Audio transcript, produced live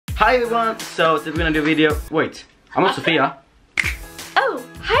Hi everyone, so today we're gonna do a video. Wait, I'm not Sofia. Oh,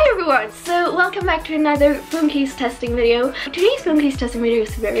 hi everyone! So welcome back to another phone case testing video. Today's phone case testing video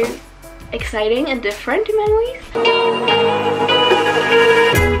is very exciting and different in many ways.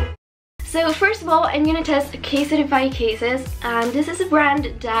 So first of all, I'm gonna test Casetify cases, and this is a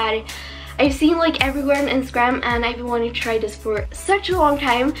brand that I've seen like everywhere on Instagram, and I've been wanting to try this for such a long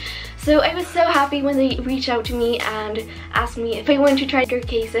time. So I was so happy when they reached out to me and asked me if I wanted to try their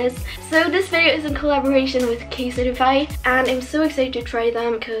cases. So this video is in collaboration with Casetify, and I'm so excited to try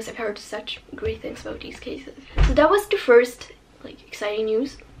them because I've heard such great things about these cases. So that was the first like exciting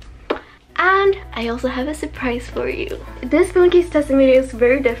news. And I also have a surprise for you. This phone case testing video is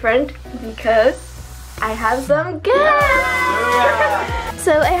very different because I have some gifts!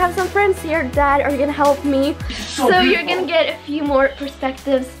 So I have some friends here that are gonna help me. So you're gonna get a few more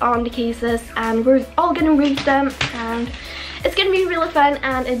perspectives on the cases, and we're all gonna read them, and it's gonna be really fun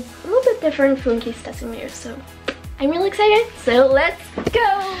and a little bit different phone case testing video. So I'm really excited, so let's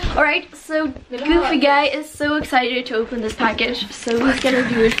go! Alright, so Goofy Guy is so excited to open this package, so he's gonna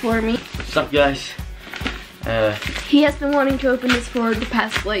do it for me. What's up guys? He has been wanting to open this for the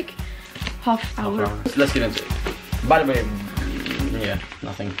past like half hour. Let's get into it. By the way, yeah,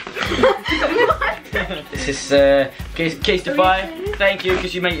 nothing. This is Casetify. Thank you,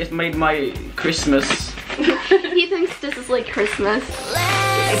 because you made my Christmas. He thinks this is like Christmas.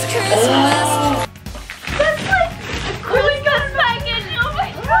 Oh. That's like a Christmas package! Oh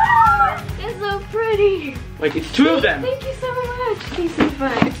my god! It's so pretty! Wait, it's two of them! Thank you so much,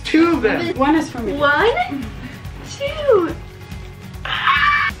 Casetify. It's two of them! One is for me. 1, 2.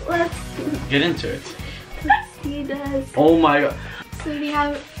 Let's get into it. see this. Oh my god. So we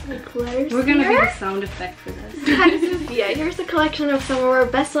have like letters. We're gonna here. be the sound effect for this. Hi Sophia, here's a collection of some of our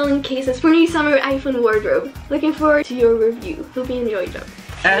best-selling cases for new summer iPhone wardrobe. Looking forward to your review. Hope you enjoyed them.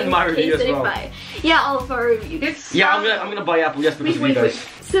 And my review as well. Yeah, all of our reviews. Yeah, I'm gonna buy Apple just because of you guys.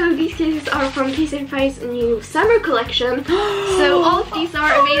 So these cases are from Casetify's new summer collection. So all of these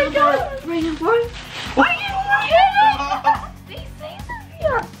are available right now. What are you kidding? They say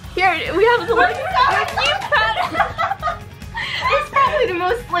Sophia. Here we have the review pattern. It's probably the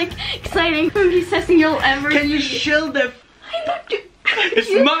most like exciting phone case testing you'll ever Can you see. shield them? It's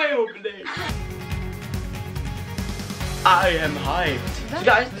my opening. I am hyped. So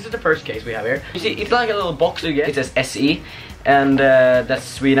guys, this is the first case we have here. You see, it's like a little box you get. It says SE, and that's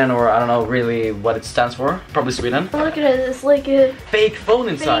Sweden, or I don't know really what it stands for. Probably Sweden. Look at it, it's like a fake phone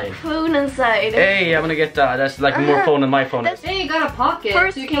inside. fake phone inside. Hey, I'm gonna get that. That's like more phone than my phone. Hey, you got a pocket.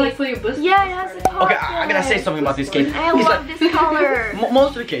 First so you can like put your business. Yeah, it has a pocket. Okay, I'm gonna say something about this case. I love this color.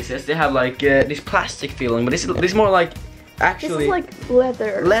 Most of the cases they have like this plastic feeling, but this is more like actually. This is like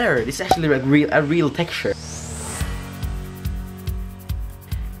leather. Leather. It's actually like a real texture.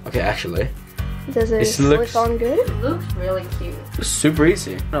 Okay, actually. Does it look on good? It looks really cute. It's super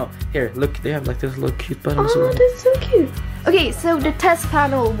easy. No, here, look, they have like this little cute buttons. Oh, that's so cute. Okay, so the test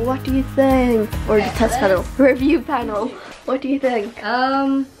panel, what do you think? Or the test panel, review panel, what do you think?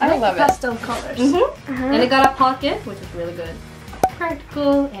 I love pastel colors. And it got a pocket, which is really good.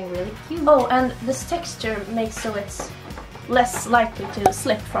 Practical and really cute. Oh, and this texture makes so it's less likely to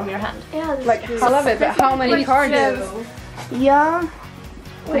slip from your hand. Yeah, Like, I love it, but how many cards? Yeah.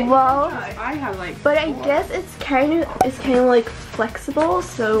 Wait, well, I have like. but I guess it's kind of like flexible.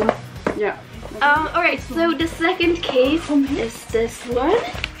 So Yeah. alright. So the second case is this one.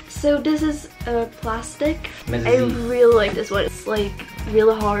 So this is plastic. I really like this one. It's like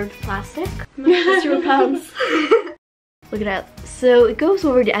really hard plastic. It's your pants. Look at that. So it goes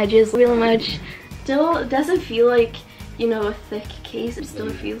over the edges really much. Still, it doesn't feel like, you know, a thick case. It still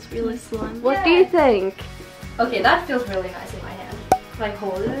feels really slim. What do you think? Okay, that feels really nice in my hand. Like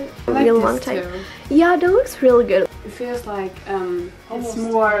hold it. A real long time. Yeah, that looks really good. It feels like Almost it's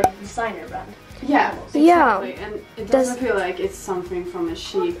more. designer brand. Yeah. Yeah. Exactly. And it doesn't feel like it's something from a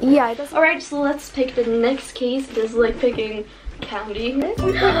sheep. Yeah, it does. Alright, so let's pick the next case. This is like picking candy.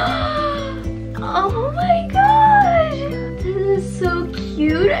 Oh my gosh! This is so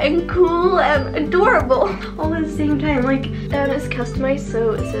cute and cool and adorable all at the same time. Like, it's customized,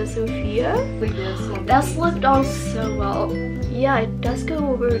 so it says Sofia. That slipped on so well. Yeah, it does go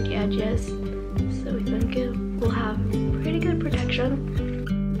over the edges, so we think it will have pretty good protection.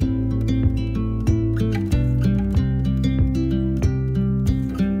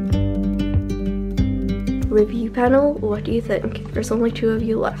 Review panel, what do you think? There's only 2 of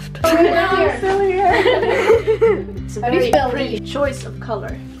you left. It's a very pretty choice of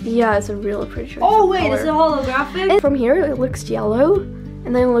color. Yeah, it's a real pretty choice. Oh wait, is it holographic? And from here it looks yellow, and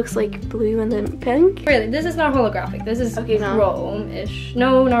and then it looks like blue and then pink. Really, this is not holographic. This is okay, no. chrome-ish.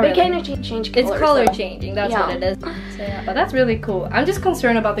 No, not really. They kind of change colors. It's color changing. That's what it is. So yeah, but that's really cool. I'm just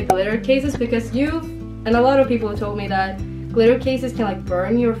concerned about the glitter cases because you and a lot of people told me that glitter cases can like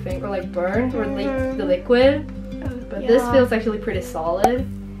burn your finger, or like burn or leak the liquid. But this feels actually pretty solid.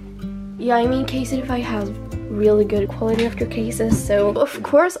 Yeah, I mean, Casetify has really good quality of their cases, so of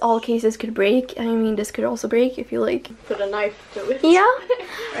course all cases could break. I mean, this could also break if you like put a knife to it. Yeah.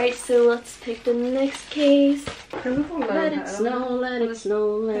 Right, so let's pick the next case. Let it snow, let it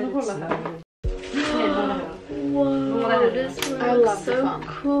snow, let it snow. Whoa, this looks so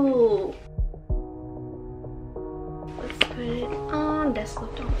cool. Let's put it on. This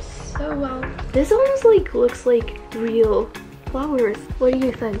looked on so well. This almost like looks like real flowers. What do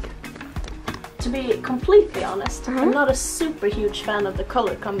you think? To be completely honest, I'm not a super huge fan of the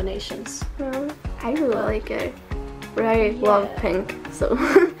color combinations. I really like it, but I love pink, so.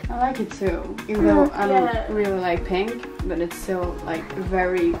 I like it too, even though I don't really like pink, but it's still like a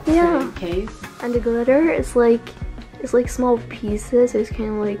very pretty case. And the glitter is like, it's like small pieces, so it's kind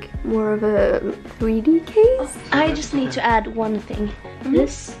of like more of a 3D case. I just need to add one thing.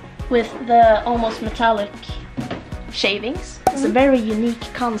 This, with the almost metallic shavings, it's a very unique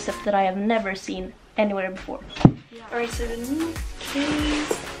concept that I have never seen anywhere before. Alright, so the next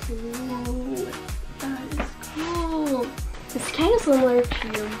case. Ooh, that is cool. It's kind of similar to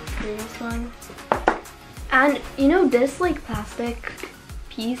the previous one. And you know this like plastic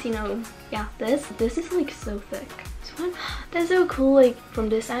piece, you know, this is like so thick. This one, that's so cool like from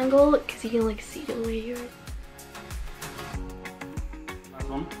this angle because you can like see the layer.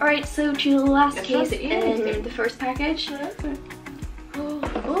 Alright, so to the last case in the first package.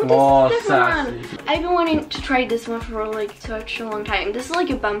 Oh, this is a different one. I've been wanting to try this one for like such a long time. This is like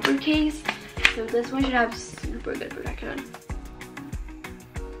a bumper case, so this one should have super good protection.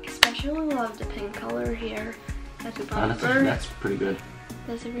 Especially love the pink color here. That's a bumper. That's pretty good.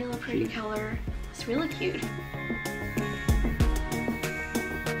 That's a really pretty color. It's really cute.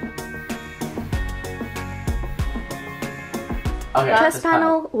 Okay, chest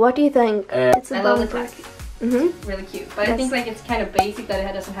panel, what do you think? It's a I love the bumper. package. Really cute, but I think like it's kind of basic that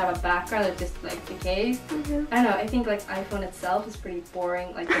it doesn't have a background. It's just like the case. I don't know. I think like iPhone itself is pretty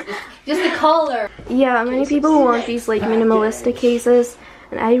boring. Like just the color. Yeah, many people want these like minimalistic cases,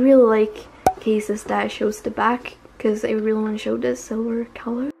 and I really like cases that shows the back because I really want to show this silver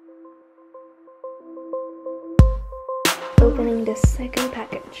color. Opening the second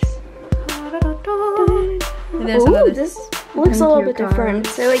package. Oh, this looks a little bit different.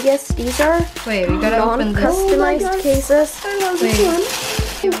 So I guess these are non-customized cases. Oh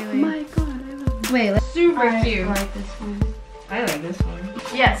my god, I love this. Wait, Super cute. I like this one. I like this one.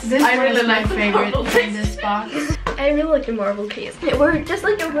 Yes, This I really is my like favorite in this box. I really like the marble case. We're just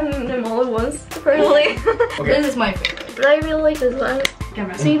like opening them all at once, apparently. This is my favorite. But I really like this one.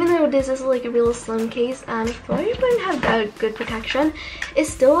 So even though this is like a real slim case and probably wouldn't have that good protection, it's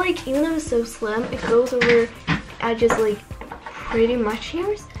still like, even though it's so slim, it goes over edges like pretty much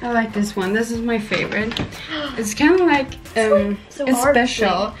here. I like this one. This is my favorite. It's kind of like it's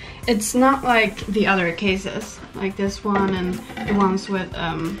special. It's not like the other cases, like this one and the ones with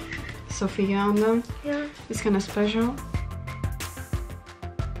Sofia on them. Yeah. It's kind of special.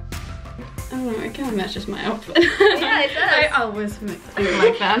 I don't know, it kind of matches my outfit. Yeah, it does. I always think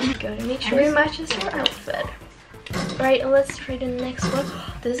like that. Gotta make sure it matches your outfit. Right, let's try the next one.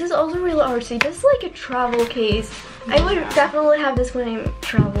 This is also really artsy. This is like a travel case. I would definitely have this when I'm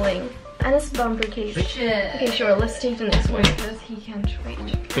traveling. And it's a bumper case. Okay, sure, let's take the next one because he can't wait.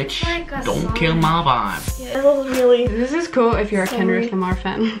 Bitch, don't kill my vibe. Yeah, that was really... This is cool if you're a Kendrick Lamar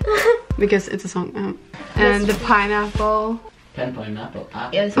fan. Because it's a song. And the pineapple. Pineapple.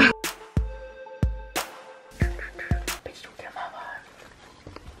 Yes.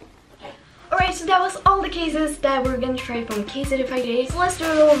 Alright, so that was all the cases that we're gonna try from Casetify today. So let's do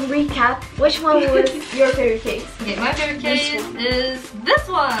a little recap. Which one was your favorite case? Okay, my favorite case is this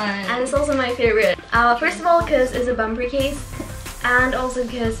one. And it's also my favorite. First of all, because it's a bumper case. And also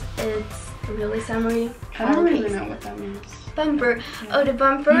because it's really summery. I don't really know what that means. Bumper. Oh, the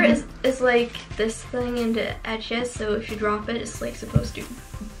bumper is like this thing in the edges. So if you drop it, it's like supposed to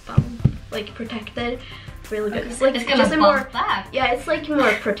like protect it. Really good. It's like it's just more back. Yeah, it's like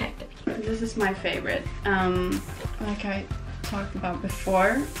more protected. This is my favorite. Like I talked about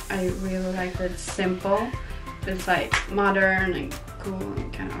before, I really like that it's simple. It's like modern and cool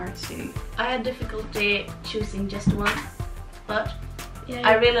and kind of artsy. I had difficulty choosing just one, but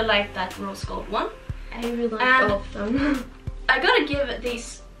I really like that rose gold one. I really like all of them. I gotta give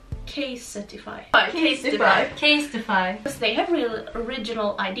these Casetify. Casetify. Because they have real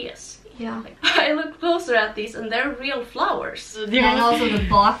original ideas. Yeah. I look closer at these and they're real flowers. And also the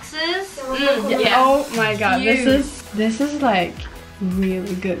boxes. Yeah. Oh my god, this is like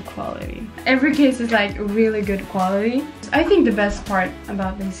really good quality. Every case is like really good quality. I think the best part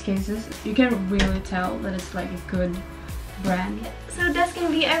about these cases, you can really tell that it's like a good brand. So that's gonna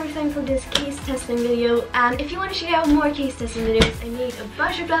be everything for this case testing video, and if you want to check out more case testing videos, I made a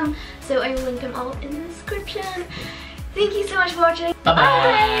bunch of them, so I will link them all in the description. Thank you so much for watching. Bye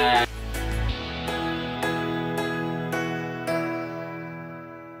bye.